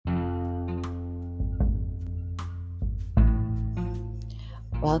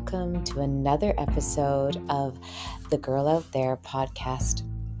Welcome to another episode of the Girl Out There podcast.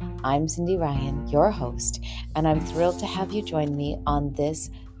 I'm Cindy Ryan, your host, and I'm thrilled to have you join me on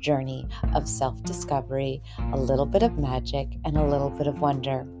this journey of self-discovery, a little bit of magic, and a little bit of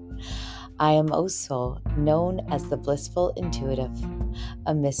wonder. I am also known as the Blissful Intuitive,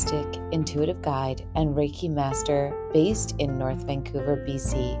 a mystic, intuitive guide, and Reiki master based in North Vancouver,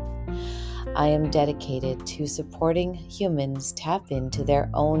 BC. I am dedicated to supporting humans tap into their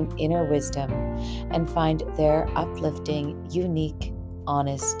own inner wisdom and find their uplifting, unique,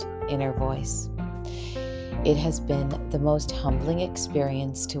 honest inner voice. It has been the most humbling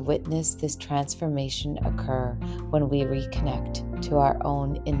experience to witness this transformation occur when we reconnect to our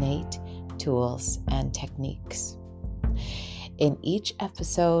own innate tools and techniques. In each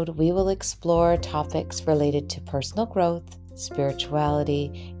episode, we will explore topics related to personal growth,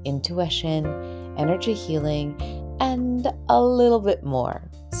 spirituality, intuition, energy healing, and a little bit more,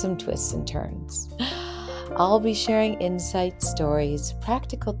 some twists and turns. I'll be sharing insights, stories,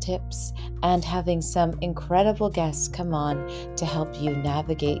 practical tips, and having some incredible guests come on to help you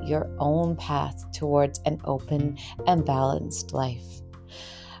navigate your own path towards an open and balanced life.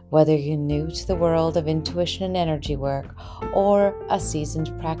 Whether you're new to the world of intuition and energy work or a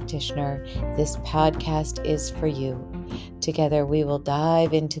seasoned practitioner, this podcast is for you. Together, we will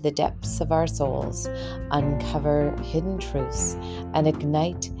dive into the depths of our souls, uncover hidden truths, and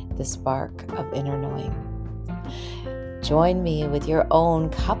ignite the spark of inner knowing. Join me with your own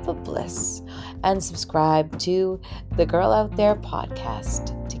cup of bliss and subscribe to the Girl Out There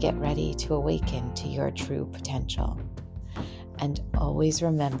podcast to get ready to awaken to your true potential. And always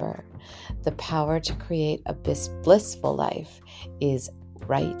remember, the power to create a blissful life is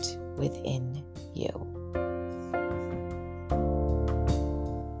right within you.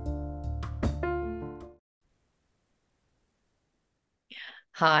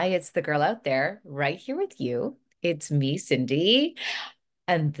 Hi, it's the Girl Out There, right here with you. It's me, Cindy.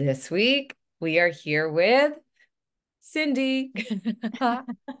 And this week, we are here with Cindy. The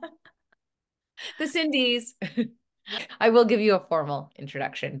Cindy's. I will give you a formal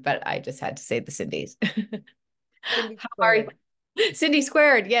introduction, but I just had to say the Cindy's. Cindy How are Squared. you? Cindy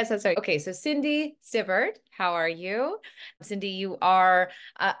Squared. Yes, that's right. Okay, so Cindy Stibbard, how are you? Cindy, you are,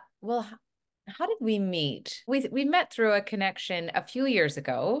 well, how did we meet? We met through a connection a few years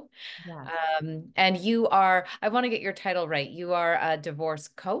ago. Yes. And you are, I want to get your title right. You are a divorce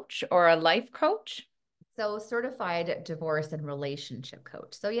coach or a life coach? So certified divorce and relationship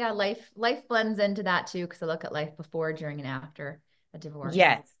coach. So yeah, life blends into that too, because I look at life before, during, and after a divorce.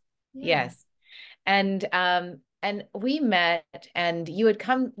 Yes. Yeah. Yes. And we met and you'd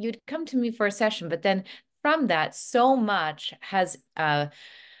come to me for a session, but then from that, so much has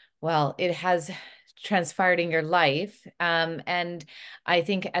it has transpired in your life. And I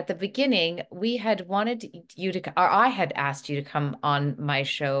think at the beginning, we had wanted you to, or I had asked you to come on my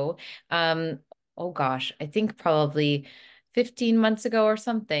show. Oh gosh, I think probably 15 months ago or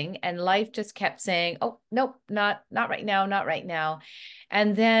something. And life just kept saying, oh, nope, not right now, not right now.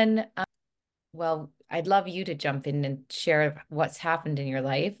 And then, I'd love you to jump in and share what's happened in your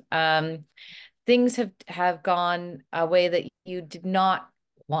life. Things have gone a way that you did not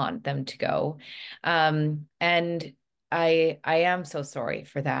want them to go. And I am so sorry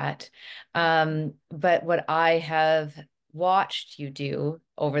for that. But what I have watched you do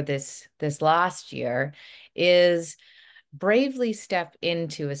over this last year is bravely step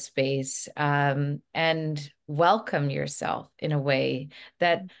into a space and welcome yourself in a way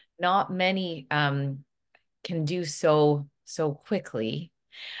that not many can do so quickly.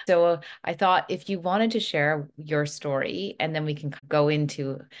 So I thought if you wanted to share your story, and then we can go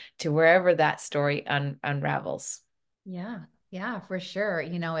into wherever that story unravels. Yeah. Yeah, for sure.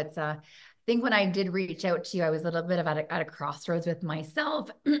 It's I think when I did reach out to you, I was a little bit of at a crossroads with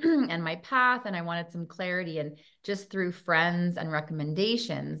myself and my path, and I wanted some clarity. And just through friends and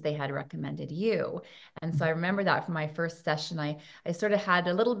recommendations, they had recommended you. And so I remember that from my first session, I sort of had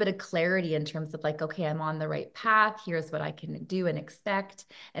a little bit of clarity in terms of like, okay, I'm on the right path. Here's what I can do and expect.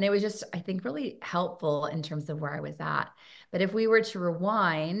 And it was just, I think, really helpful in terms of where I was at. But if we were to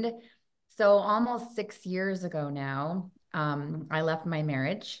rewind, so almost 6 years ago now, I left my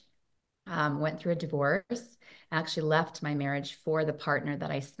marriage, went through a divorce, actually left my marriage for the partner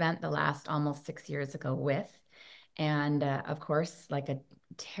that I spent the last almost 6 years ago with. And of course, like a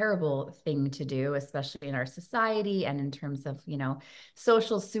terrible thing to do, especially in our society and in terms of,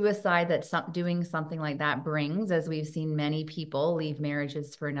 social suicide that doing something like that brings, as we've seen many people leave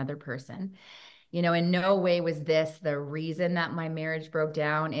marriages for another person. In no way was this the reason that my marriage broke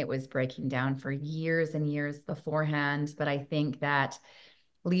down. It was breaking down for years and years beforehand. But I think that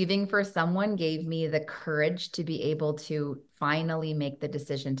leaving for someone gave me the courage to be able to finally make the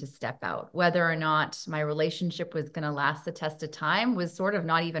decision to step out. Whether or not my relationship was going to last the test of time was sort of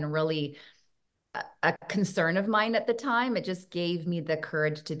not even really a concern of mine at the time. It just gave me the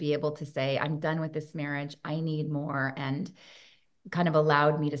courage to be able to say, I'm done with this marriage. I need more. And kind of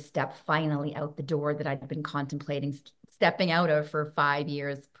allowed me to step finally out the door that I'd been contemplating stepping out of for 5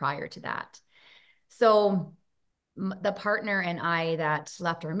 years prior to that. So the partner and I that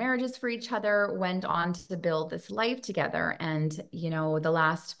left our marriages for each other went on to build this life together. And, the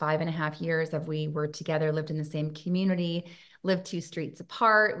last 5.5 years of we were together, lived in the same community, lived 2 streets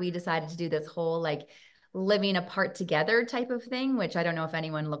apart. We decided to do this whole like living apart together type of thing, which I don't know if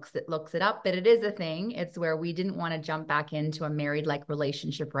anyone looks it up, but it is a thing. It's where we didn't want to jump back into a married like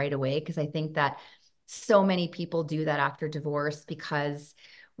relationship right away, because I think that so many people do that after divorce because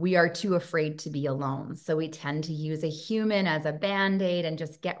we are too afraid to be alone. So we tend to use a human as a band-aid and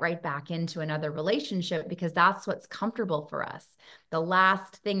just get right back into another relationship because that's what's comfortable for us. The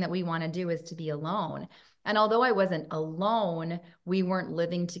last thing that we want to do is to be alone. And although I wasn't alone, we weren't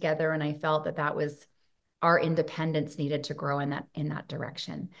living together. And I felt that that was our independence needed to grow in that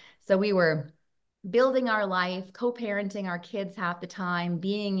direction. So we were building our life, co-parenting our kids half the time,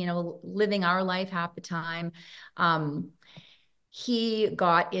 being, living our life half the time. He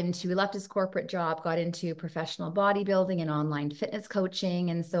left his corporate job, got into professional bodybuilding and online fitness coaching.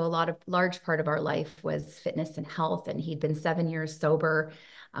 And so large part of our life was fitness and health. And he'd been 7 years sober,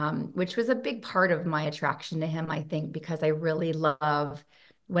 which was a big part of my attraction to him, I think, because I really love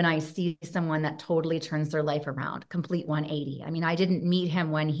when I see someone that totally turns their life around, complete 180. I mean, I didn't meet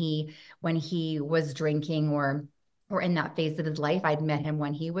him when he was drinking or in that phase of his life. I'd met him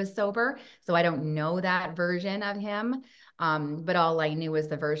when he was sober. So I don't know that version of him. But all I knew was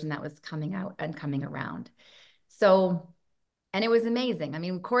the version that was coming out and coming around. So, and it was amazing. I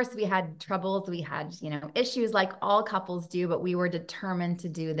mean, of course, we had troubles, we had, issues like all couples do, but we were determined to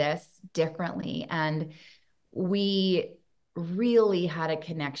do this differently. And we really had a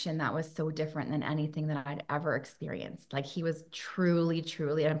connection that was so different than anything that I'd ever experienced. Like he was truly,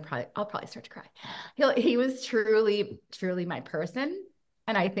 truly, and I'll probably start to cry. He was truly, truly my person.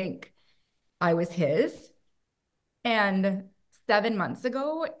 And I think I was his. And 7 months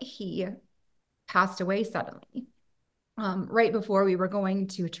ago, he passed away suddenly, right before we were going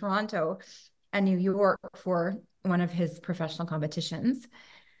to Toronto and New York for one of his professional competitions.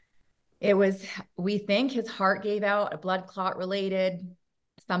 We think his heart gave out, a blood clot related,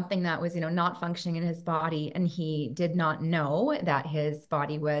 something that was, not functioning in his body. And he did not know that his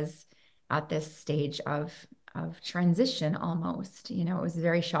body was at this stage of transition almost. It was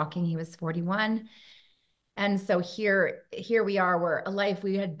very shocking. He was 41. And so here we are, where a life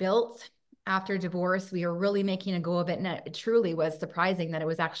we had built after divorce, we were really making a go of it. And it truly was surprising that it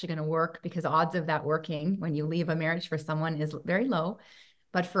was actually going to work, because odds of that working when you leave a marriage for someone is very low.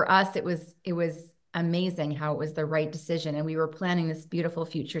 But for us, it was amazing how it was the right decision. And we were planning this beautiful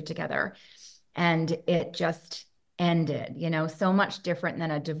future together. And it just ended, so much different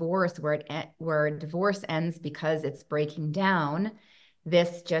than a divorce where a divorce ends because it's breaking down.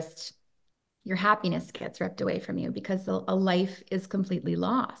 This just, your happiness gets ripped away from you because a life is completely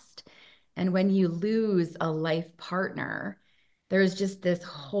lost. And when you lose a life partner, there's just this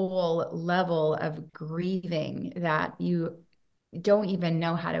whole level of grieving that you don't even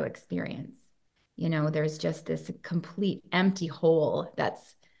know how to experience. There's just this complete empty hole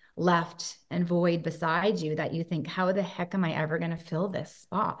that's left and void beside you that you think, how the heck am I ever going to fill this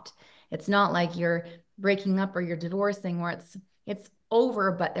spot? It's not like you're breaking up or you're divorcing where it's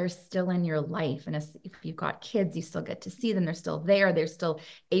over, but they're still in your life. And if you've got kids, you still get to see them. They're still there. They're still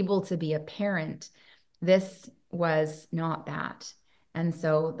able to be a parent. This was not that. And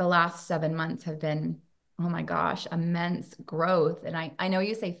so the last 7 months have been, oh my gosh, immense growth. And I know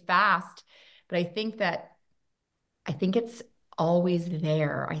you say fast, but I think it's always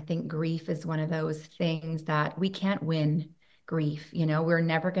there. I think grief is one of those things that we can't win grief. We're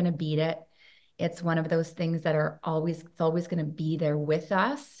never going to beat it. It's one of those things that it's always going to be there with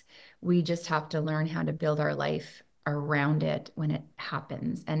us. We just have to learn how to build our life around it when it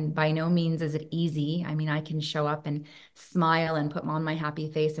happens. And by no means is it easy. I mean, I can show up and smile and put on my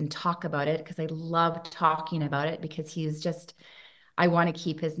happy face and talk about it because I love talking about it, because I want to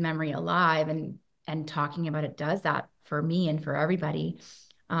keep his memory alive, and talking about it does that for me and for everybody.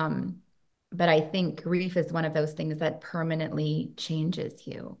 But I think grief is one of those things that permanently changes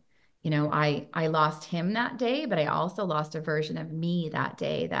you. I lost him that day, but I also lost a version of me that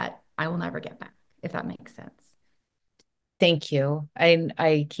day that I will never get back, if that makes sense. Thank you.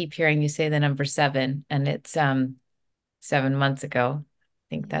 I keep hearing you say the number seven, and it's 7 months ago.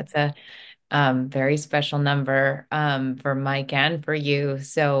 think that's a very special number for Mike and for you.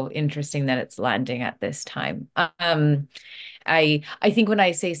 So interesting that it's landing at this time. I think when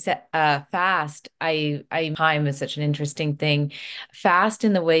I say fast, I time is such an interesting thing. Fast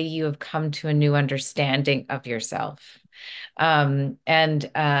in the way you have come to a new understanding of yourself. And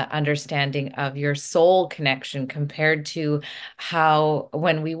understanding of your soul connection compared to how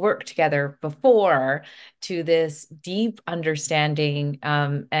when we worked together before to this deep understanding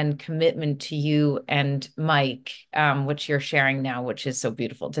and commitment to you and Mike, which you're sharing now, which is so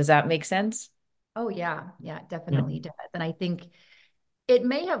beautiful. Does that make sense? Oh yeah, yeah, it definitely Mhm. does. And I think it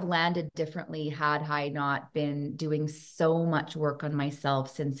may have landed differently had I not been doing so much work on myself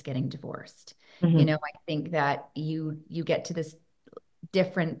since getting divorced. Mhm. I think that you get to this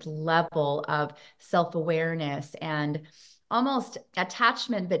different level of self-awareness and almost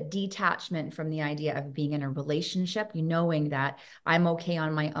attachment but detachment from the idea of being in a relationship, knowing that I'm okay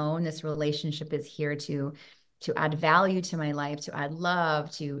on my own. This relationship is here to add value to my life, to add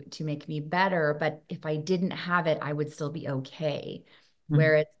love, to make me better, but if I didn't have it, I would still be okay. Mhm.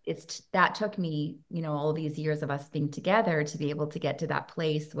 Where it's that took me, all these years of us being together to be able to get to that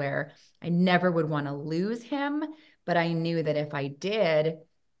place where I never would want to lose him, but I knew that if I did,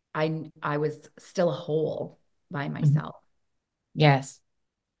 I was still whole by Mhm. myself. Yes.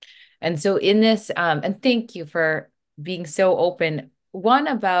 And so in this, and thank you for being so open. One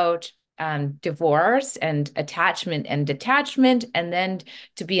about divorce and attachment and detachment, and then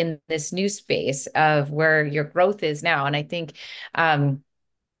to be in this new space of where your growth is now. And I think I'm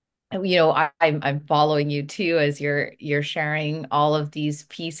following you too as you're sharing all of these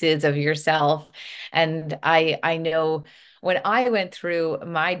pieces of yourself. And I know when I went through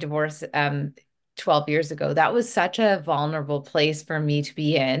my divorce 12 years ago, that was such a vulnerable place for me to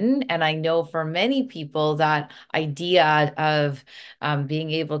be in. And I know for many people that idea of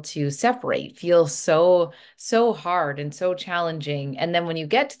being able to separate feels so hard and so challenging. And then when you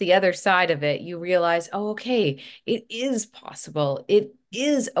get to the other side of it, you realize, oh, okay, it is possible. It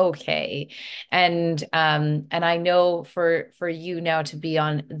is okay. And I know for you now to be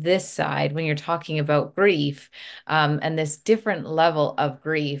on this side when you're talking about grief, and this different level of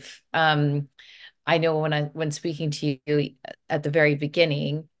grief. I know when speaking to you at the very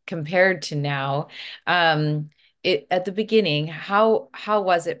beginning compared to now, it at the beginning, how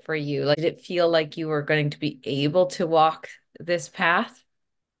was it for you? Like, did it feel like you were going to be able to walk this path?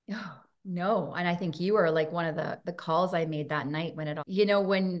 Oh, no. And I think you were like one of the calls I made that night when it all,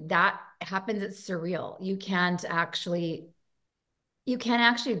 when that happens, it's surreal. You can't actually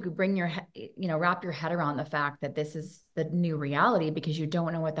bring wrap your head around the fact that this is the new reality because you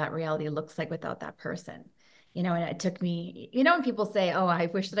don't know what that reality looks like without that person. And it took me, when people say, oh, I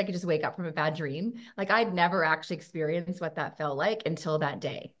wish that I could just wake up from a bad dream. Like I'd never actually experienced what that felt like until that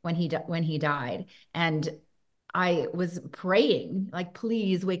day when he died. And I was praying, like,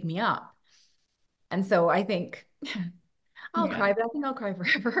 please wake me up. And so I think I'll Yeah. cry, but I think I'll cry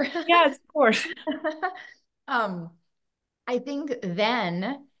forever. Yes, of course. um, I think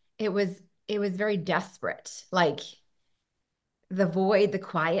then it was very desperate. Like the void, the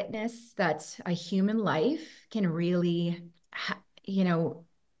quietness that a human life can really, you know,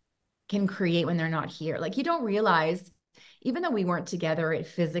 can create when they're not here. Like you don't realize, even though we weren't together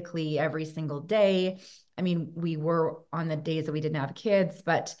physically every single day. I mean, we were on the days that we didn't have kids,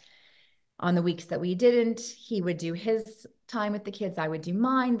 but on the weeks that we didn't, he would do his time with the kids, I would do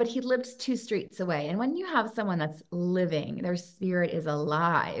mine, but he lived 2 streets away. And when you have someone that's living, their spirit is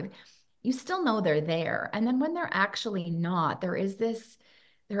alive, you still know they're there. And then when they're actually not, there is this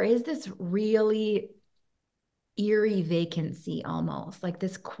really eerie vacancy, almost like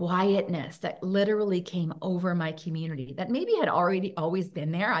this quietness that literally came over my community that maybe had already always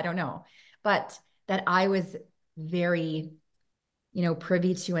been there. I don't know. But that I was very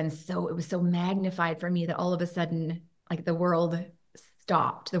privy to. And so it was so magnified for me that all of a sudden, like the world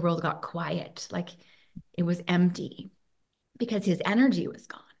stopped, the world got quiet, like it was empty because his energy was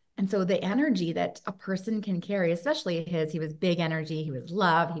gone. And so the energy that a person can carry, especially he was big energy, he was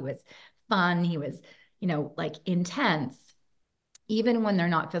love, he was fun, he was, like intense. Even when they're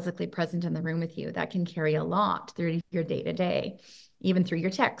not physically present in the room with you, that can carry a lot through your day to day, even through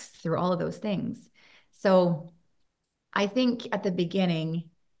your texts, through all of those things. So I think at the beginning,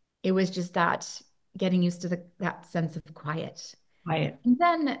 it was just that getting used to that sense of quiet. Quiet. And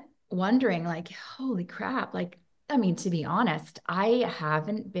then wondering, like, holy crap, like, I mean, to be honest, I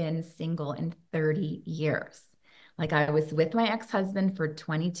haven't been single in 30 years. Like I was with my ex-husband for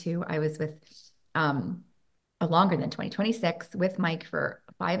 22. I was with a longer than 20, 26 with Mike for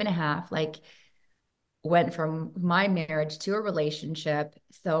 5.5. Like went from my marriage to a relationship.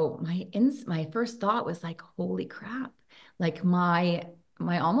 So my first thought was like, holy crap. Like my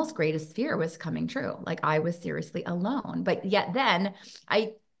almost greatest fear was coming true. Like I was seriously alone. But yet then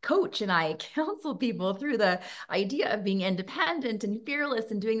I coach and I counsel people through the idea of being independent and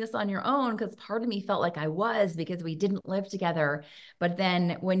fearless and doing this on your own, because part of me felt like I was, because we didn't live together. But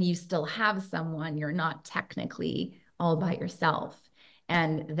then when you still have someone, you're not technically all by yourself.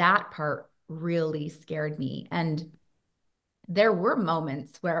 And that part really scared me. And there were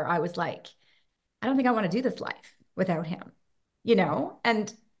moments where I was like, I don't think I want to do this life without him, you know?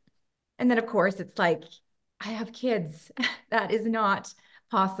 And then of course it's like, I have kids. That is not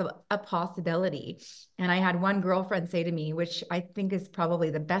possible, a possibility. And I had one girlfriend say to me, which I think is probably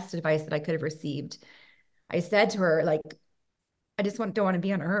the best advice that I could have received. I said to her, like, I just don't want to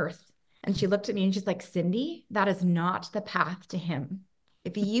be on earth. And she looked at me and she's like, Cindy, that is not the path to him.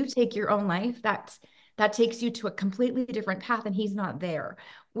 If you take your own life, that takes you to a completely different path and he's not there.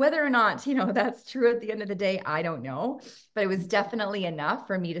 Whether or not, that's true at the end of the day, I don't know. But it was definitely enough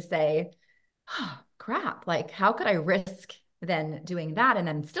for me to say, oh, crap, like how could I risk then doing that and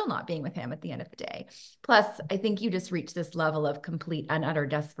then still not being with him at the end of the day? Plus, I think you just reach this level of complete and utter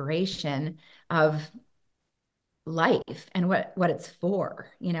desperation of life and what it's for,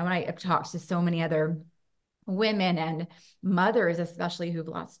 and I've talked to so many other women and mothers, especially who've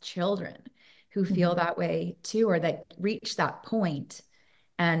lost children, who feel that way too, or that reach that point.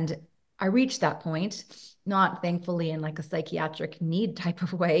 And I reached that point, not thankfully in like a psychiatric need type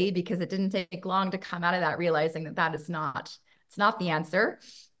of way, because it didn't take long to come out of that realizing that that is not, it's not the answer.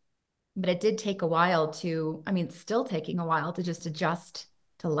 But it did take a while to, I mean, it's still taking a while to just adjust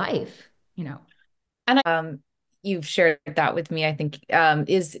to life. And you've shared that with me, I think,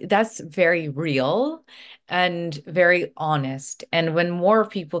 is that's very real and very honest. And when more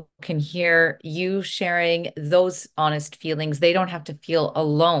people can hear you sharing those honest feelings, they don't have to feel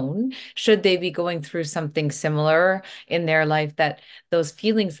alone should they be going through something similar in their life, that those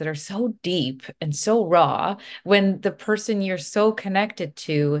feelings that are so deep and so raw, when the person you're so connected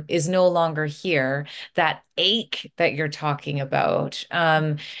to is no longer here, that ache that you're talking about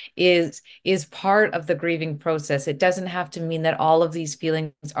is part of the grieving process. It doesn't have to mean that all of these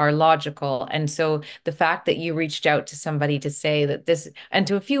feelings are logical. And so the fact that you reached out to somebody to say that this, and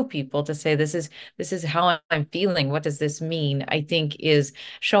to a few people to say this is how I'm feeling, what does this mean, I think is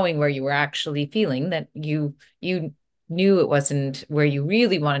showing where you were actually feeling, that you knew it wasn't where you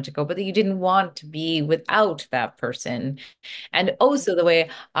really wanted to go, but that you didn't want to be without that person. And also the way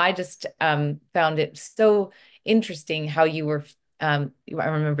I just found it so interesting how you were, I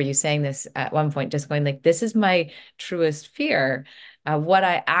remember you saying this at one point, just going like, this is my truest fear. What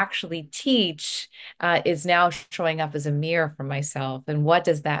I actually teach is now showing up as a mirror for myself. And what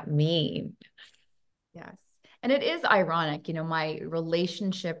does that mean? Yes. And it is ironic, my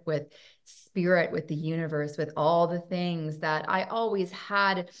relationship with spirit, with the universe, with all the things that I always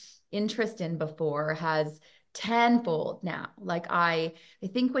had interest in before has tenfold now. Like I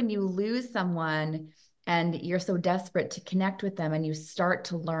think when you lose someone and you're so desperate to connect with them and you start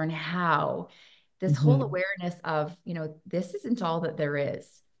to learn how, this whole Mhm. awareness of, this isn't all that there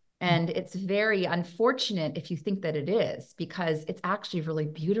is. And it's very unfortunate if you think that it is, because it's actually really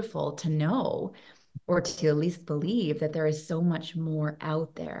beautiful to know, or to at least believe, that there is so much more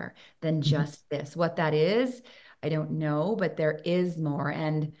out there than Mhm. just this. What that is, I don't know, but there is more.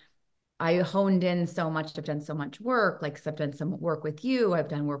 And I honed in so much. I've done so much work. Like I've done some work with you. I've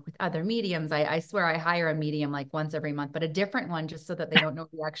done work with other mediums. I swear I hire a medium like once every month, but a different one, just so that they don't know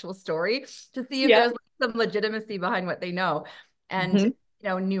the actual story, to see if Yeah. there's some legitimacy behind what they know. And, Mhm.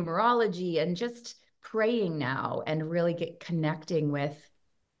 numerology, and just praying now and really get connecting with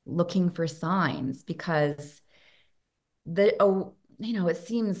looking for signs, because it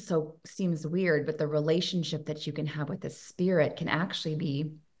seems weird, but the relationship that you can have with the spirit can actually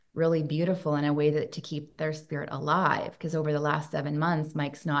be really beautiful in a way that to keep their spirit alive. Because over the last 7 months,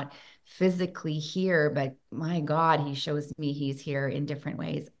 Mike's not physically here, but my God, he shows me he's here in different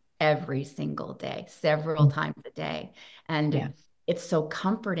ways every single day, several times a day. Yeah. And it's so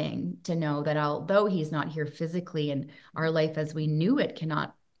comforting to know that although he's not here physically and our life as we knew it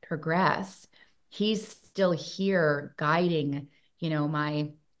cannot progress, he's still here guiding,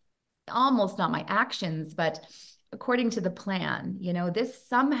 my, almost not my actions, but according to the plan.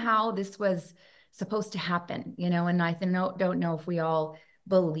 This was supposed to happen, and I don't know if we all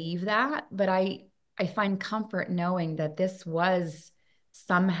believe that, but I find comfort knowing that this was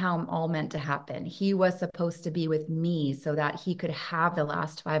somehow all meant to happen. He was supposed to be with me so that he could have the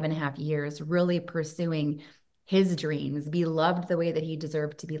last 5.5 years really pursuing his dreams, be loved the way that he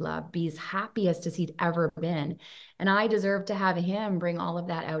deserved to be loved, be as happiest as he'd ever been. And I deserve to have him bring all of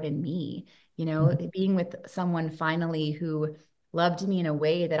that out in me, being with someone finally who loved me in a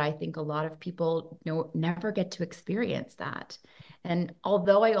way that I think a lot of people never get to experience that. And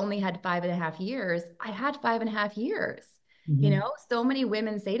although I only had 5.5 years, I had 5.5 years. Mhm. So many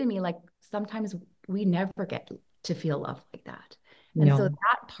women say to me, like, sometimes we never get to feel love like that. And so No.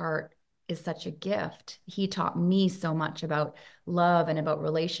 that part is such a gift. He taught me so much about love and about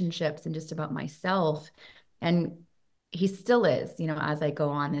relationships and just about myself. And he still is, as I go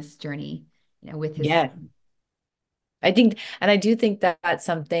on this journey, with his Yes. son. I think, and I do think that that's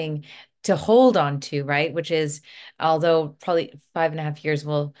something to hold on to, right? Which is, although probably 5.5 years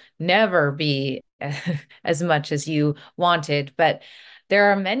will never be as much as you wanted, but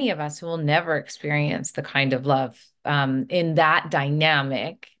there are many of us who will never experience the kind of love in that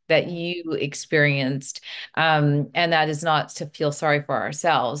dynamic that you experienced. And that is not to feel sorry for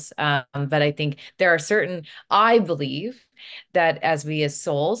ourselves. But I think there are certain, I believe, that as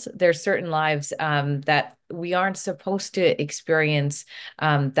souls, there's certain lives that we aren't supposed to experience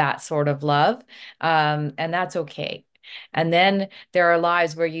that sort of love, and that's okay. And then there are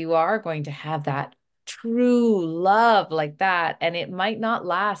lives where you are going to have that true love like that, and it might not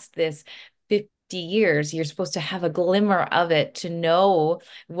last this 50 years. You're supposed to have a glimmer of it to know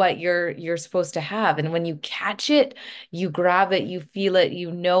what you're supposed to have. And when you catch it, you grab it, you feel it,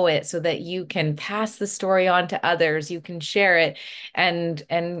 you know it, so that you can pass the story on to others, you can share it and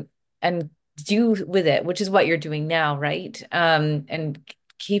do with it, which is what you're doing now, right? And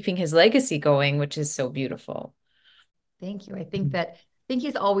keeping his legacy going, which is so beautiful. Thank you. I think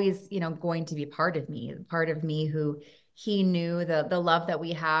he's always, going to be part of me who he knew the love that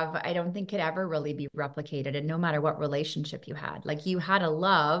we have, I don't think could ever really be replicated. And no matter what relationship you had, like you had a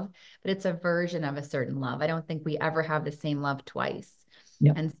love, but it's a version of a certain love. I don't think we ever have the same love twice.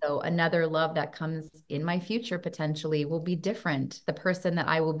 Yeah. And so another love that comes in my future potentially will be different. The person that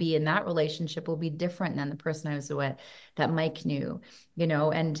I will be in that relationship will be different than the person I was with that Mike knew,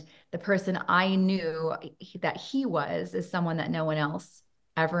 and the person I knew that he was is someone that no one else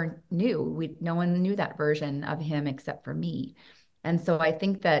ever knew. No one knew that version of him except for me. And so I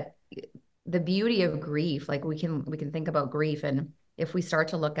think that the beauty of grief, like we can think about grief, and if we start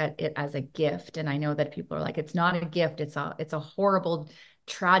to look at it as a gift, and I know that people are like, it's not a gift, it's a horrible,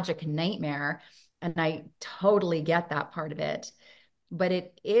 tragic nightmare. And I totally get that part of it. But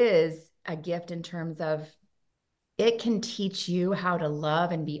it is a gift in terms of it can teach you how to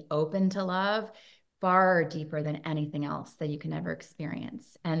love and be open to love far deeper than anything else that you can ever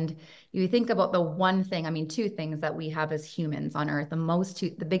experience. And you think about the one thing, I mean, two things that we have as humans on earth,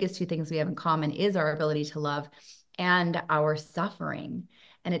 the biggest two things we have in common is our ability to love and our suffering.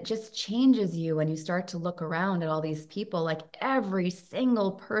 And it just changes you when you start to look around at all these people. Like every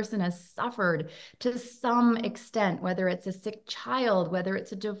single person has suffered to some extent, whether it's a sick child, whether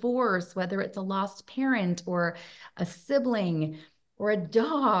it's a divorce, whether it's a lost parent or a sibling or a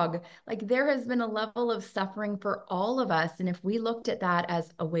dog. Like there has been a level of suffering for all of us. And if we looked at that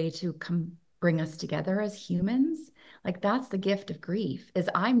as a way to bring us together as humans, like that's the gift of grief, is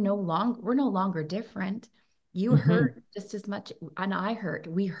we're no longer different. You Mhm. hurt just as much and I hurt.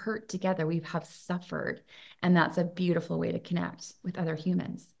 We hurt together. We have suffered. And that's a beautiful way to connect with other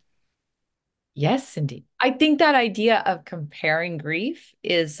humans. Yes, indeed. I think that idea of comparing grief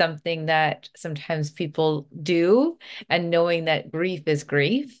is something that sometimes people do, and knowing that grief is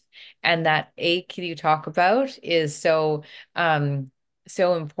grief and that ache you talk about is so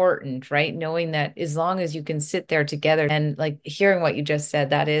important, right? Knowing that as long as you can sit there together and like hearing what you just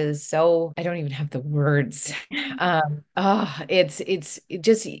said, that is so, I don't even have the words. It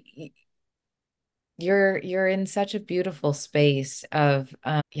just you're in such a beautiful space of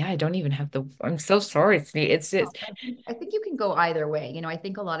yeah, I don't even have the, I'm so sorry. It's just I think you can go either way. I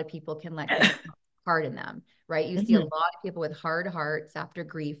think a lot of people can let grief harden them, right? You see a Mhm. lot of people with hard hearts after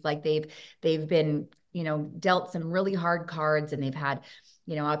grief, like they've been, dealt some really hard cards, and they've had,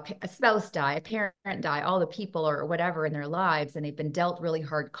 a spouse die, a parent die, all the people or whatever in their lives, and they've been dealt really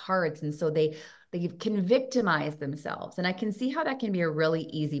hard cards, and so they can victimize themselves, and I can see how that can be a really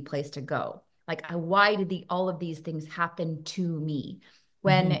easy place to go. Like, why did all of these things happen to me? Mhm.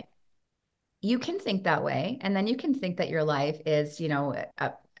 When you can think that way, and then you can think that your life is,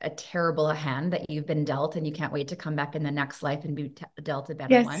 a terrible hand that you've been dealt, and you can't wait to come back in the next life and be dealt a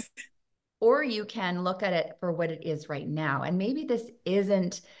better one. Yes. Or you can look at it for what it is right now. And maybe this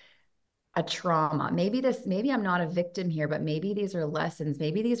isn't a trauma. Maybe I'm not a victim here, but maybe these are lessons.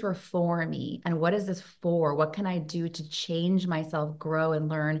 Maybe these were for me. And what is this for? What can I do to change myself, grow, and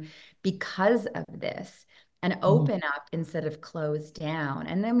learn because of this? and Mhm. open up instead of close down.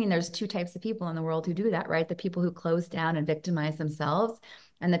 And I mean, there's two types of people in the world who do that, right? The people who close down and victimize themselves,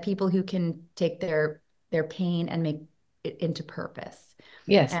 and the people who can take their pain and make it into purpose.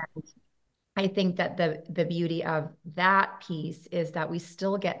 Yes. And I think that the beauty of that piece is that we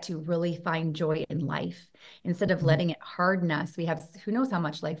still get to really find joy in life instead of Mhm. letting it harden us. We have who knows how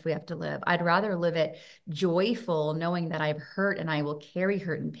much life we have to live. I'd rather live it joyful, knowing that I've hurt and I will carry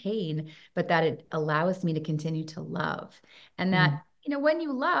hurt and pain, but that it allows me to continue to love. And Mhm. that, when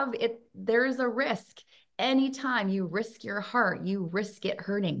you love it, there's a risk. Anytime you risk your heart, you risk it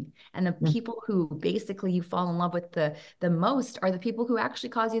hurting. And the Mhm. people who basically you fall in love with the most are the people who actually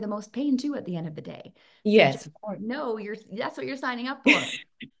cause you the most pain too at the end of the day. So just Yes. know that's what you're signing up for.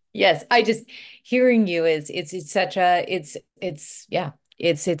 Yes. I just hearing you is it's such a it's yeah.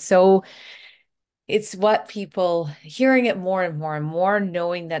 It's so it's what people hearing it more and more and more,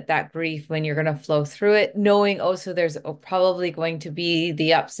 knowing that that grief, when you're going to flow through it, knowing also there's probably going to be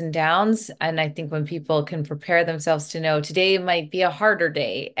the ups and downs. And I think when people can prepare themselves to know today might be a harder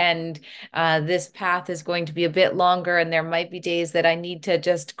day, and this path is going to be a bit longer, and there might be days that I need to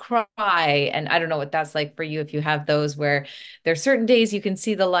just cry. And I don't know what that's like for you, if you have those where there's certain days you can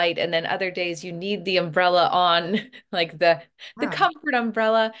see the light, and then other days you need the umbrella on, like the Yeah. comfort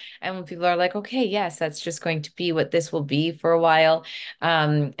umbrella. And when people are like, okay, yes, that's just going to be what this will be for a while,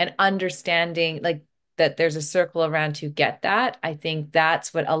 and understanding like that there's a circle around to get that, I think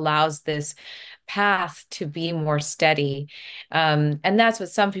that's what allows this path to be more steady. And that's what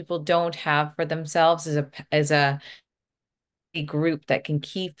some people don't have for themselves, as a group that can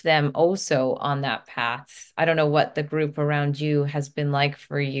keep them also on that path. I don't know what the group around you has been like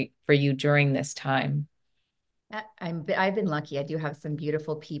for you during this time. I've been lucky. I do have some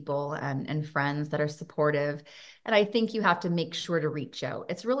beautiful people and friends that are supportive. And I think you have to make sure to reach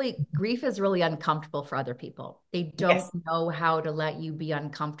out. Grief is really uncomfortable for other people. They don't Yes. know how to let you be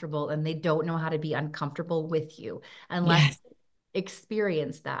uncomfortable, and they don't know how to be uncomfortable with you unless Yes. they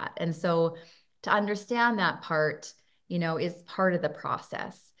experience that. And so to understand that part, is part of the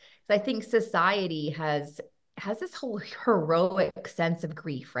process. So I think society has this whole heroic sense of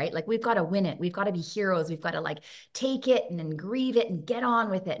grief, right? Like we've got to win it. We've got to be heroes. We've got to like take it and then grieve it and get on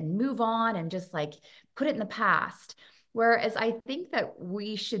with it and move on and just like put it in the past. Whereas I think that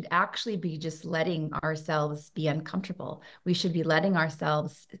we should actually be just letting ourselves be uncomfortable. We should be letting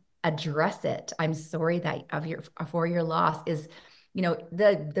ourselves address it. I'm sorry that for your loss is,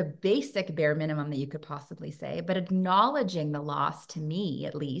 the basic bare minimum that you could possibly say, but acknowledging the loss, to me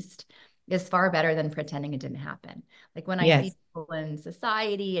at least, is far better than pretending it didn't happen. Like when I see Yes. people in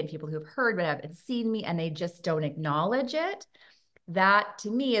society and people who've heard but haven't seen me and they just don't acknowledge it, that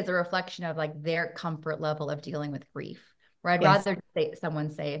to me is a reflection of like their comfort level of dealing with grief. Where I'd Yes. rather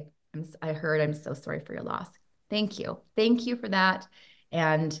someone say, I heard, I'm so sorry for your loss. Thank you. Thank you for that.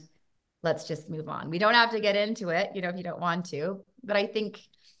 And let's just move on. We don't have to get into it, if you don't want to. But I think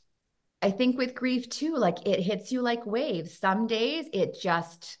with grief too, like it hits you like waves. Some days it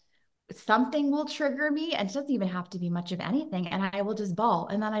just something will trigger me, and it doesn't even have to be much of anything, and I will just bawl,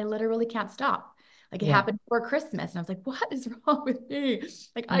 and then I literally can't stop. Like it Yeah. happened before Christmas, and I was like, "What is wrong with me?"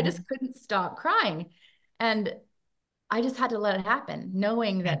 Like I just Mhm. couldn't stop crying, and I just had to let it happen,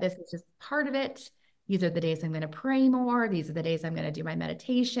 knowing that this is just part of it. These are the days I'm going to pray more. These are the days I'm going to do my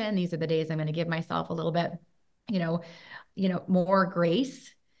meditation. These are the days I'm going to give myself a little bit, you know, more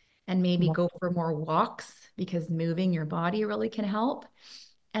grace and maybe Yeah. go for more walks because moving your body really can help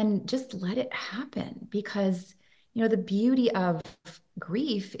and just let it happen because the beauty of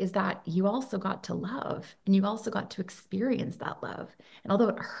grief is that you also got to love and you also got to experience that love. And although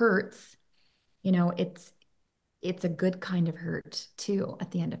it hurts, it's a good kind of hurt too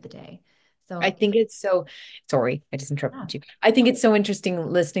at the end of the day. I So think it's so, sorry, I just yeah, interrupted you. I think it's so interesting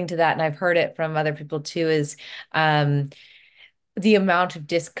listening to that, and I've heard it from other people too, is um the amount of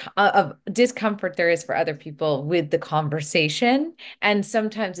discomfort there is for other people with the conversation. And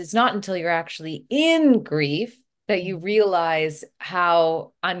sometimes it's not until you're actually in grief that you realize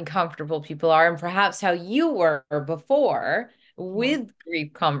how uncomfortable people are, and perhaps how you were before yeah, with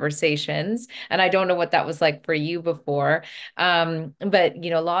grief conversations. And I don't know what that was like for you before. But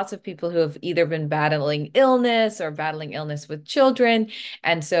lots of people who have either been battling illness or battling illness with children.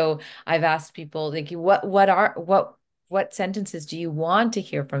 And so I've asked people, like, what sentences do you want to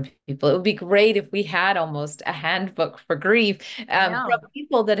hear from people? It would be great if we had almost a handbook for grief, I from know.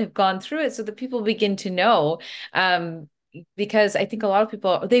 people that have gone through it, so that people begin to know. Because I think a lot of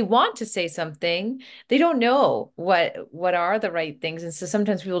people, they want to say something, they don't know what are the right things, and so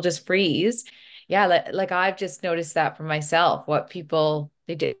sometimes people just freeze. Yeah, like I've just noticed that for myself, what people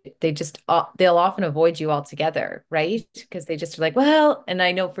they just they'll often avoid you altogether, right? Because they just are like, well, and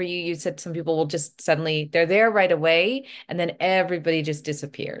I know for you, you said some people will just suddenly they're there right away, and then everybody just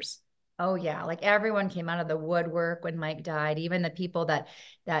disappears. Oh yeah, like everyone came out of the woodwork when Mike died, even the people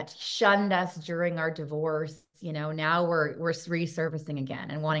that shunned us during our divorce, now we're resurfacing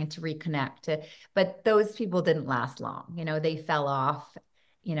again and wanting to reconnect. But those people didn't last long. They fell off,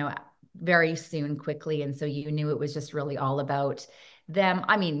 you know, very soon quickly, and so you knew it was just really all about them.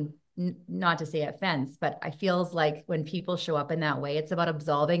 I mean, not to say offense, but I feels like when people show up in that way, it's about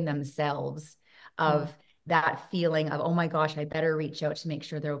absolving themselves Mm. of that feeling of, oh my gosh, I better reach out to make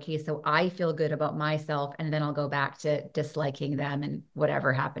sure they're okay. So I feel good about myself. And then I'll go back to disliking them and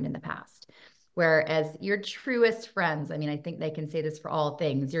whatever happened in the past. Whereas your truest friends, I mean, I think they can say this for all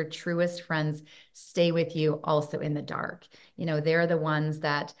things, your truest friends stay with you also in the dark. They're the ones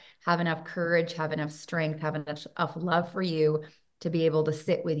that have enough courage, have enough strength, have enough love for you to be able to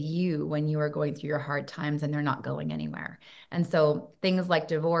sit with you when you are going through your hard times and they're not going anywhere. And so things like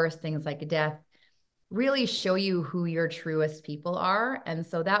divorce, things like death, really show you who your truest people are. And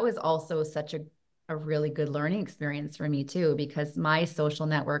so that was also such a really good learning experience for me too, because my social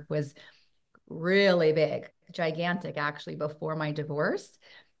network was really big, gigantic actually before my divorce.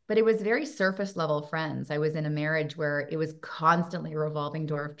 But it was very surface level friends. I was in a marriage where it was constantly a revolving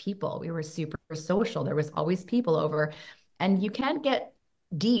door of people. We were super social. There was always people over, and you can't get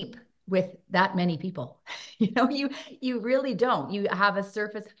deep with that many people. You really don't. You have a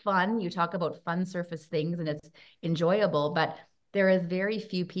surface fun. You talk about fun surface things and it's enjoyable, but there is very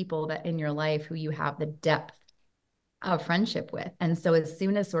few people that in your life who you have the depth of friendship with. And so as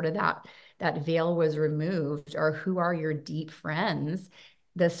soon as sort of that veil was removed, or who are your deep friends,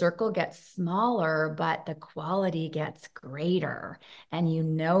 the circle gets smaller, but the quality gets greater. And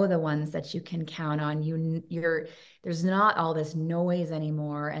the ones that you can count on. There's not all this noise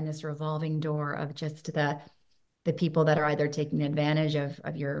anymore and this revolving door of just the people that are either taking advantage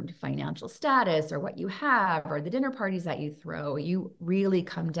of your financial status or what you have or the dinner parties that you throw. You really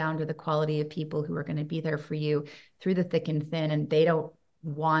come down to the quality of people who are going to be there for you through the thick and thin, and they don't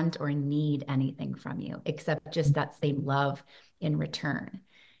want or need anything from you except just that same love in return.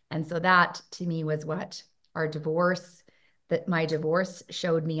 And so that to me was what my divorce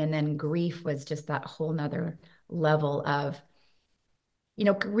showed me. And then grief was just that whole nother level of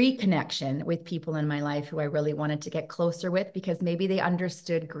reconnection with people in my life who I really wanted to get closer with because maybe they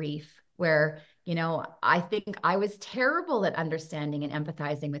understood grief where, I think I was terrible at understanding and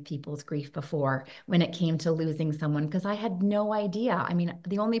empathizing with people's grief before when it came to losing someone because I had no idea. I mean,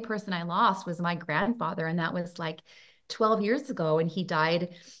 the only person I lost was my grandfather, and that was like 12 years ago, and he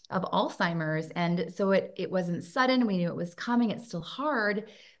died of Alzheimer's. And so it wasn't sudden. We knew it was coming. It's still hard,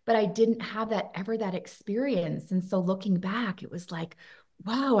 but I didn't have that experience. And so looking back, it was like,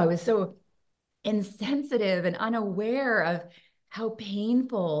 wow, I was so insensitive and unaware of how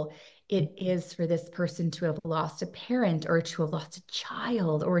painful it is for this person to have lost a parent or to have lost a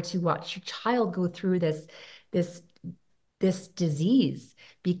child or to watch your child go through this this disease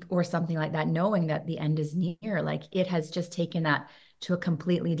or something like that, knowing that the end is near. Like it has just taken that to a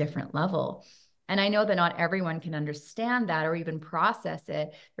completely different level. And I know that not everyone can understand that or even process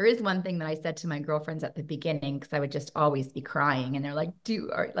it. There is one thing that I said to my girlfriends at the beginning, because I would just always be crying. And they're like,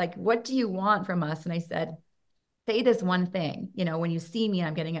 what do you want from us? And I said, say this one thing, when you see me and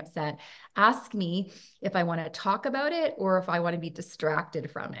I'm getting upset, ask me if I want to talk about it or if I want to be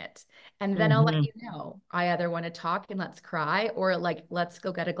distracted from it. And then I'll let Mhm. you know. I either want to talk and let's cry or like, let's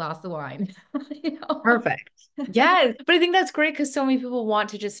go get a glass of wine, you know? Perfect. Yes, but I think that's great because so many people want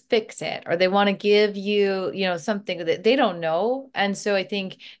to just fix it or they want to give you, something that they don't know. And so I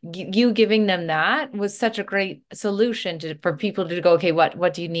think you giving them that was such a great solution for people to go, okay,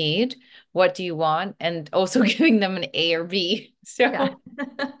 what do you need? What do you want? And also giving them an A or B. Yeah. So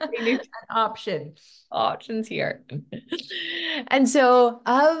An we need option. options here. And so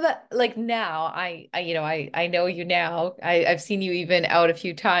of like now, I know you now. I've seen you even out a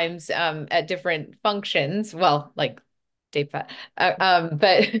few times at different functions. Well, like date but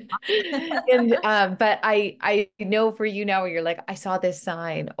but I know for you now where you're like, I saw this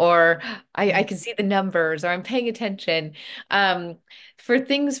sign or I can see the numbers or I'm paying attention. Um for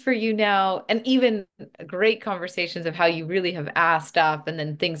things for you now, and even great conversations of how you really have asked up and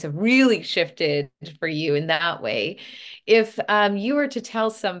then things have really shifted for you in that way. If you were to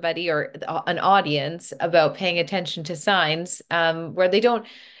tell somebody or an audience about paying attention to signs where they don't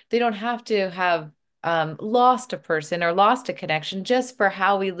have to have lost a person or lost a connection just for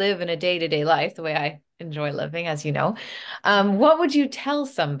how we live in a day-to-day life, the way I enjoy living, as you know, what would you tell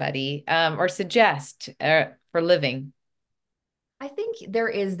somebody or suggest for living? I think there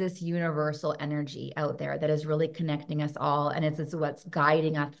is this universal energy out there that is really connecting us all, and it's what's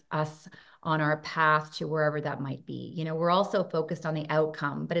guiding us on our path to wherever that might be. We're also focused on the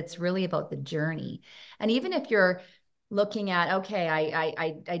outcome, but it's really about the journey. And even if you're looking at, okay,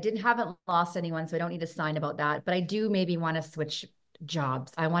 I didn't haven't lost anyone, so I don't need a sign about that, but I do maybe want to switch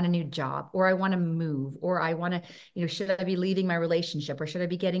jobs. I want a new job, or I want to move, or I want to, should I be leaving my relationship, or should I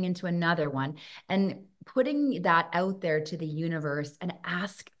be getting into another one? And putting that out there to the universe and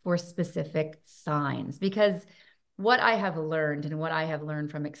ask for specific signs. Because what I have learned, and what I have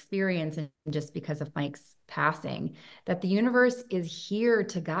learned from experience, and just because of Mike's passing, that the universe is here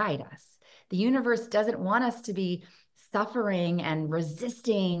to guide us. The universe doesn't want us to be suffering and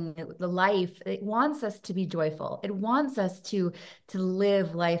resisting the life. It wants us to be joyful. It wants us to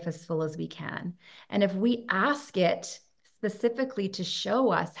live life as full as we can. And if we ask it specifically to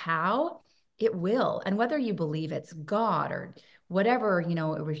show us how, it will. And whether you believe it's God or whatever,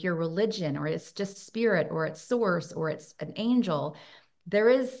 if your religion, or it's just spirit, or it's source, or it's an angel, there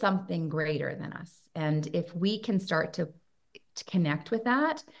is something greater than us. And if we can start to connect with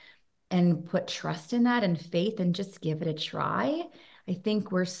that and put trust in that and faith, and just give it a try, I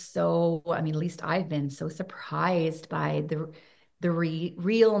think I mean, at least I've been so surprised by the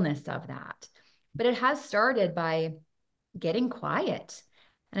realness of that. But it has started by getting quiet.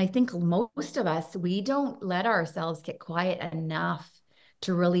 And I think most of us, we don't let ourselves get quiet enough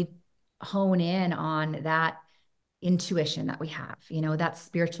to really hone in on that intuition that we have, that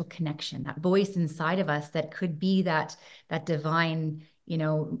spiritual connection, that voice inside of us that could be that divine,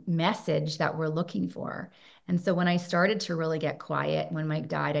 message that we're looking for. And so when I started to really get quiet, when Mike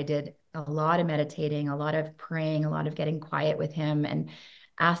died, I did a lot of meditating, a lot of praying, a lot of getting quiet with him and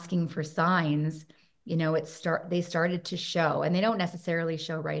asking for signs. They started to show, and they don't necessarily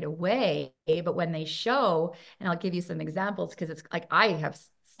show right away, but when they show, and I'll give you some examples, because it's like I have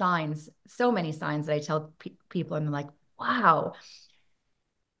signs, so many signs that I tell people, and they're like, wow,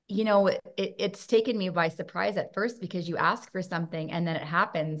 it's taken me by surprise at first, because you ask for something and then it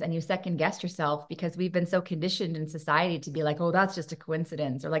happens and you second guess yourself, because we've been so conditioned in society to be like, oh, that's just a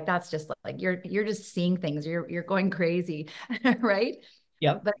coincidence, or like, that's just like, you're just seeing things, you're going crazy. Right.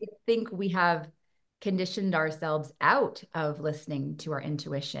 Yep. But I think we have conditioned ourselves out of listening to our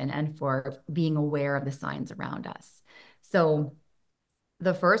intuition and for being aware of the signs around us. So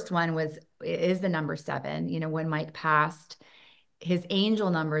the first one is the number 7. When Mike passed, his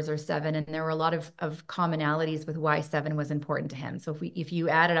angel numbers are 7, and there were a lot of commonalities with why 7 was important to him. So if you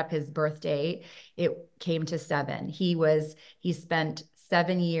added up his birthday, it came to 7. He spent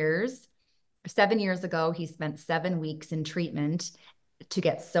 7 years ago, he spent 7 weeks in treatment to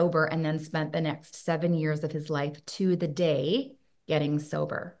get sober, and then spent the next 7 years of his life to the day getting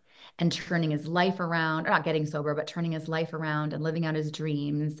sober and turning his life around, or not getting sober, but turning his life around and living out his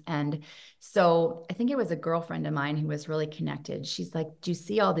dreams. And so I think it was a girlfriend of mine who was really connected. She's like, do you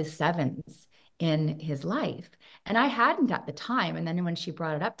see all these 7s in his life? And I hadn't at the time. And then when she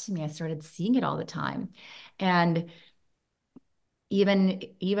brought it up to me, I started seeing it all the time. And even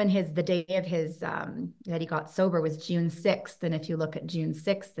the day of his that he got sober was June 6th. And if you look at June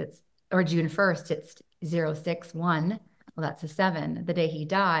 6th, or June 1st, it's 061. Well, that's a 7. The day he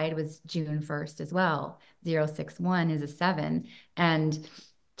died was June 1st as well. 061 is a 7. And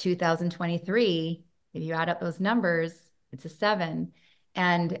 2023, if you add up those numbers, it's a 7.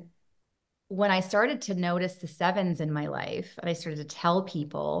 And when I started to notice the 7s in my life, and I started to tell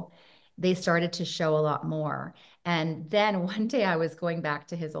people, they started to show a lot more. And then one day I was going back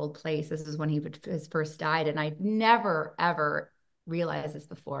to his old place. This is when he his first died. And I'd never, ever realized this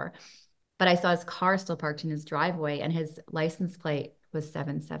before. But I saw his car still parked in his driveway, and his license plate was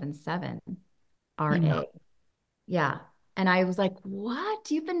 777 RA. Yeah. And I was like,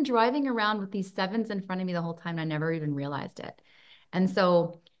 what? You've been driving around with these 7s in front of me the whole time. And I never even realized it. And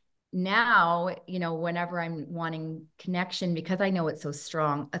so now, whenever I'm wanting connection, because I know it's so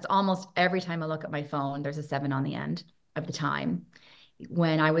strong, it's almost every time I look at my phone, there's a 7 on the end of the time.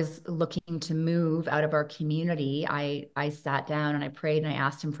 When I was looking to move out of our community, I sat down and I prayed and I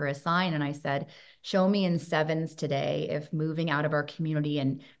asked him for a sign. And I said, show me in 7s today if moving out of our community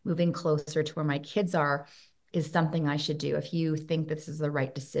and moving closer to where my kids are is something I should do, if you think this is the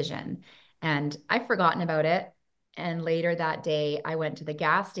right decision. And I've forgotten about it. And later that day, I went to the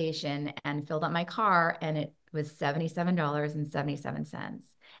gas station and filled up my car, and it was $77.77.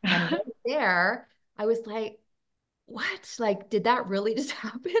 And right there, I was like, what? Like, did that really just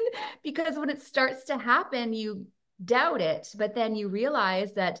happen? Because when it starts to happen, you doubt it, but then you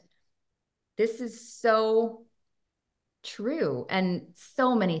realize that this is so true. And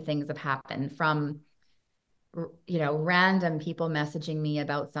so many things have happened, from random people messaging me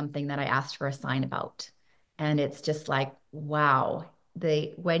about something that I asked for a sign about. And it's just like, wow,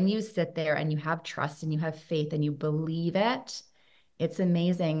 when you sit there and you have trust and you have faith and you believe it, it's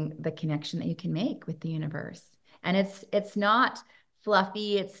amazing the connection that you can make with the universe. And it's not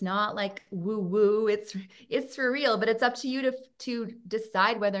fluffy, it's not like woo woo, it's for real, but it's up to you to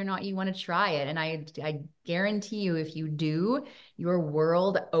decide whether or not you want to try it. And I guarantee you, if you do, your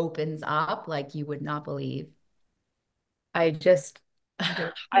world opens up like you would not believe. I just, You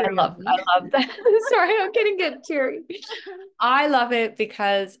get I teary on love, me. I love that. Sorry, I'm getting good teary. I love it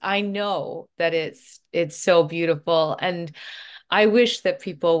because I know that it's so beautiful. And I wish that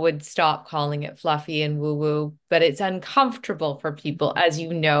people would stop calling it fluffy and woo woo, but it's uncomfortable for people, as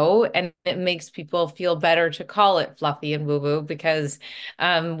you know, and it makes people feel better to call it fluffy and woo woo because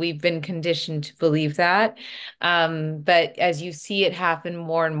we've been conditioned to believe that. But as you see it happen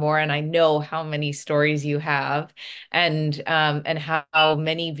more and more, and I know how many stories you have, and how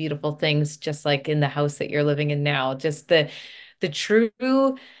many beautiful things, just like in the house that you're living in now, just the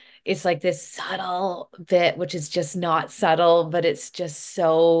true it's like this subtle bit, which is just not subtle, but it's just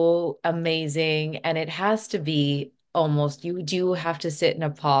so amazing. And it has to be almost, you do have to sit in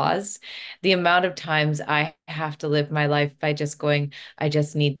a pause. The amount of times I have to live my life by just going, I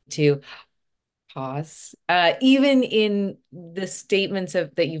just need to pause. Even in the statements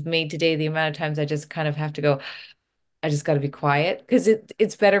of that you've made today, the amount of times I just kind of have to go, I just got to be quiet because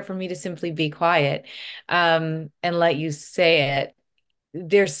it's better for me to simply be quiet and let you say it.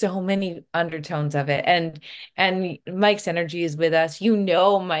 There's so many undertones of it, and Mike's energy is with us.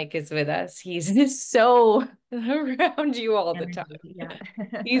 Mike is with us. He's just so around you all the time. Energy, yeah.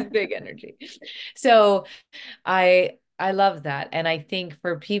 He's big energy. So I love that. And I think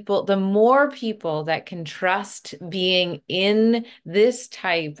for people, the more people that can trust being in this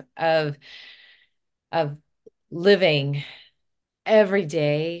type of living every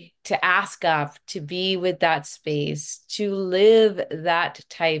day, to ask up, to be with that space, to live that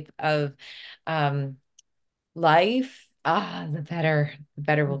type of um, life, the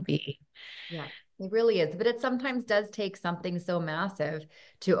better will be. Yeah, it really is. But it sometimes does take something so massive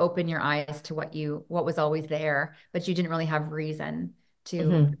to open your eyes to what was always there, but you didn't really have reason to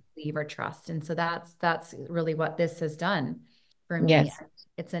Mhm. believe or trust. And so that's really what this has done for me. Yes.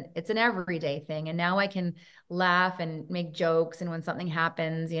 It's an everyday thing. And now I can laugh and make jokes. And when something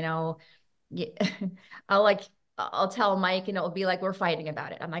happens, y- I'll like I'll tell Mike and it'll be like we're fighting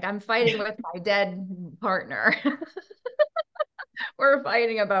about it. I'm like, I'm fighting with my dead partner. We're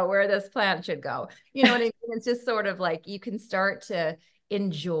fighting about where this plant should go. You know what I mean? It's just sort of like you can start to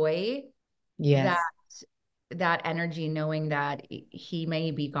enjoy that Yes. that energy, knowing that he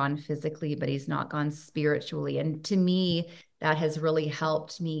may be gone physically, but he's not gone spiritually. And to me, that has really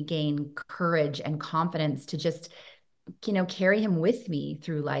helped me gain courage and confidence to just, carry him with me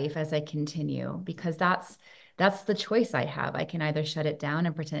through life as I continue, because that's the choice I have. I can either shut it down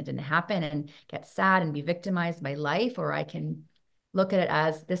and pretend it didn't happen and get sad and be victimized by life, or I can look at it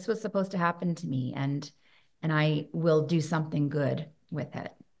as this was supposed to happen to me, and I will do something good with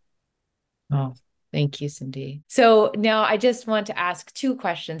it. Oh, thank you, Cindy. So now I just want to ask two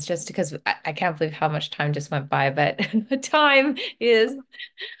questions just because I can't believe how much time just went by, but time is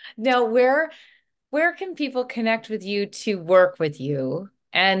now where can people connect with you to work with you?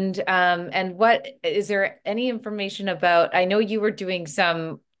 And what is there any information about? I know you were doing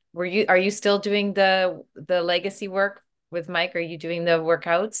some, are you still doing the legacy work with Mike? Are you doing the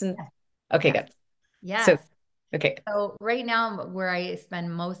workouts? And Yes. okay, Yes. good. So, Yes. okay. So right now, where I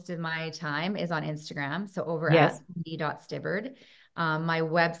spend most of my time is on Instagram. So over at Yes. cindy.stibbard. My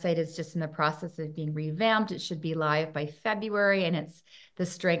website is just in the process of being revamped. It should be live by February, and it's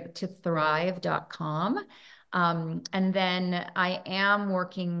thestrengthtothrive.com. And then I'm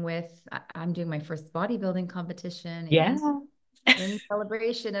doing my first bodybuilding competition Yeah. in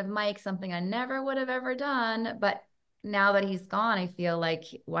celebration of Mike, something I never would have ever done. But now that he's gone, I feel like,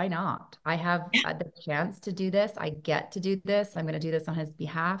 why not? I have the chance to do this. I get to do this. I'm going to do this on his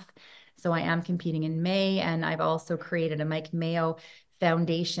behalf. So I am competing in May. And I've also created a Mike Mayo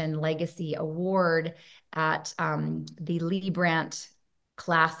Foundation Legacy Award at the Lee Brandt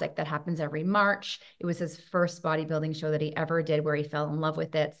Classic that happens every March. It was his first bodybuilding show that he ever did, where he fell in love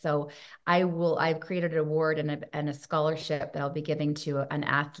with it. So I've created an award and a scholarship that I'll be giving to an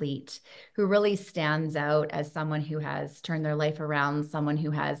athlete who really stands out as someone who has turned their life around, someone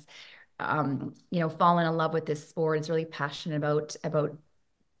who has, fallen in love with this sport, is really passionate about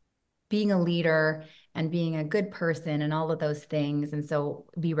being a leader and being a good person and all of those things. And so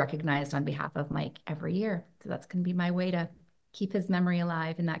be recognized on behalf of Mike every year. So that's going to be my way to keep his memory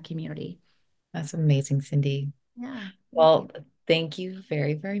alive in that community. That's amazing, Cindy. Yeah. Thank Well, you. thank you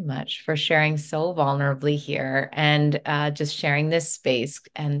very, very much for sharing so vulnerably here and just sharing this space.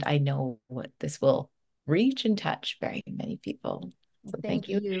 And I know what this will reach and touch very many people. So thank Thank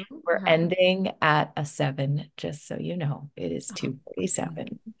you. you for We're having ending at a 7, just so you know. It is me.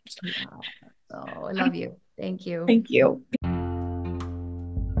 2:47. Yeah. Oh, I love you. Thank you. Thank you.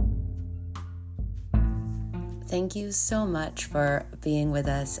 Thank you so much for being with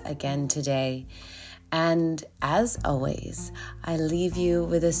us again today. And as always, I leave you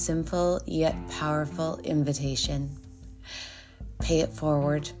with a simple yet powerful invitation. Pay it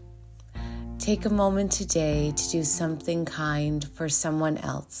forward. Take a moment today to do something kind for someone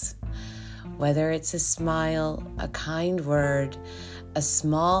else. Whether it's a smile, a kind word, a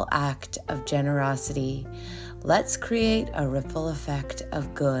small act of generosity, let's create a ripple effect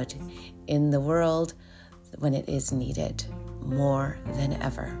of good in the world when it is needed more than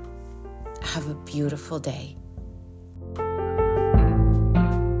ever. Have a beautiful day.